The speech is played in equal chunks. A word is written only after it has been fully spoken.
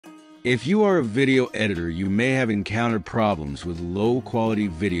If you are a video editor, you may have encountered problems with low-quality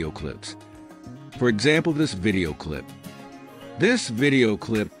video clips. For example, this video clip. This video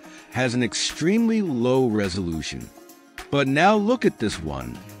clip has an extremely low resolution. But now look at this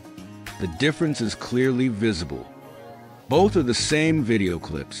one. The difference is clearly visible. Both are the same video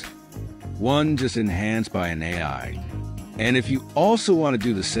clips. One just enhanced by an AI. And if you also want to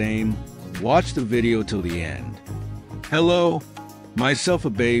do the same, watch the video till the end. Hello, myself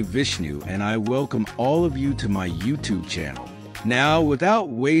Abhay Vishnu, and I welcome all of you to my YouTube channel. Now, without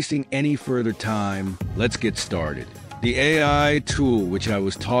wasting any further time, let's get started. The AI tool which I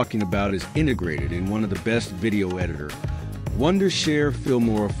was talking about is integrated in one of the best video editor, Wondershare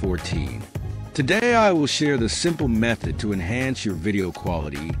Filmora 14. Today I will share the simple method to enhance your video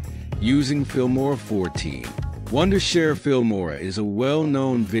quality using Filmora 14. Wondershare Filmora is a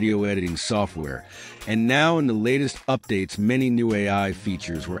well-known video editing software, and now in the latest updates many new AI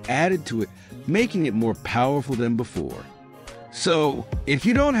features were added to it, making it more powerful than before. So, if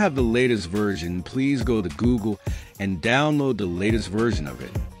you don't have the latest version, please go to Google and download the latest version of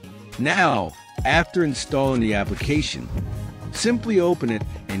it. Now, after installing the application, simply open it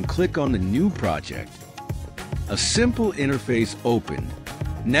and click on the New Project. A simple interface opened.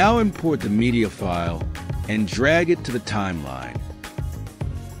 Now import the media file and drag it to the timeline.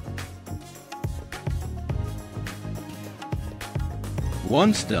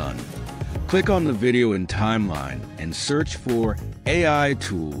 Once done, click on the video in timeline and search for AI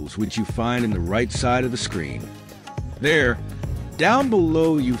tools, which you find in the right side of the screen. There, down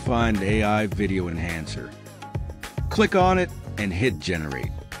below you find AI Video Enhancer. Click on it and hit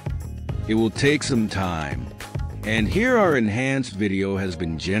Generate. It will take some time. And here our enhanced video has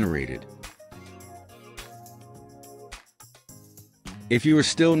been generated. If you are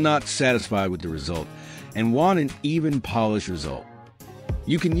still not satisfied with the result and want an even polished result,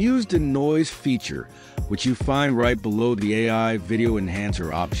 you can use the noise feature, which you find right below the AI Video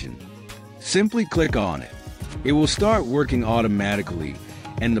Enhancer option. Simply click on it. It will start working automatically,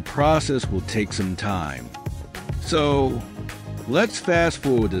 and the process will take some time. So, let's fast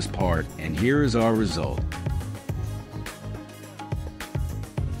forward this part, and here is our result.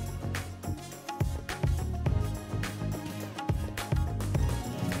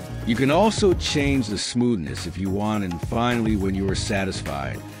 You can also change the smoothness if you want, and finally, when you are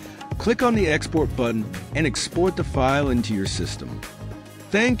satisfied, click on the export button and export the file into your system.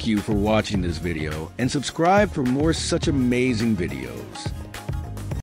 Thank you for watching this video, and subscribe for more such amazing videos.